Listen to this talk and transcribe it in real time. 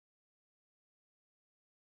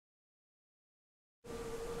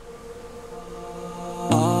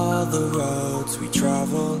routes we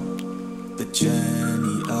travel, the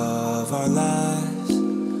journey of our lives.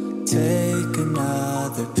 Take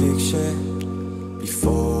another picture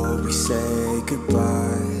before we say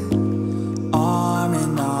goodbye. Arm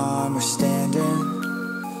in arm we're standing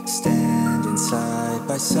side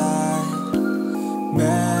by side.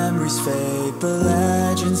 Memories fade but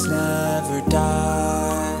legends never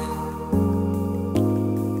die.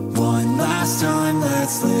 One last time,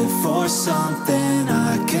 let's live for something.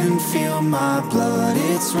 I can feel my blood,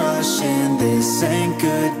 it's rushing. This ain't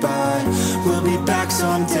goodbye, we'll be back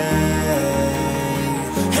someday.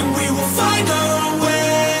 And we will find our own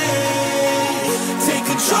way, take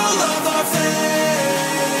control of our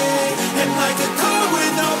fate. And like a car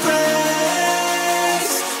with no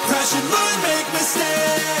brakes, crash and learn, make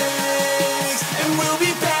mistakes. And we'll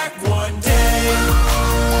be back one day.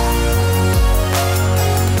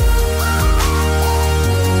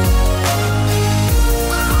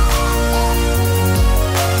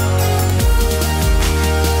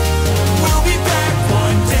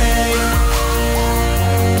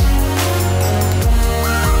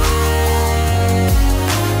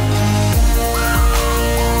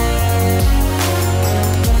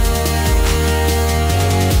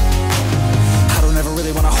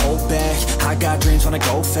 I got dreams, wanna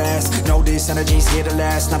go fast. Know this energy's here to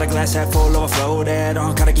last. Not a glass half full, overflow that.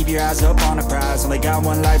 Gotta keep your eyes up on the prize. Only got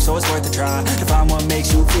one life, so it's worth a try. To find what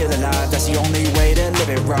makes you feel alive, that's the only way to live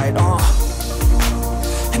it right.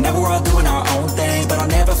 And now we're all doing our own thing, but I'll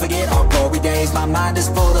never forget our glory days. My mind is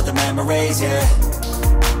full of the memories, yeah.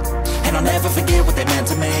 And I'll never forget what they meant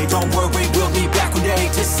to me. Don't worry, we'll be back one day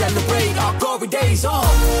to celebrate our glory days.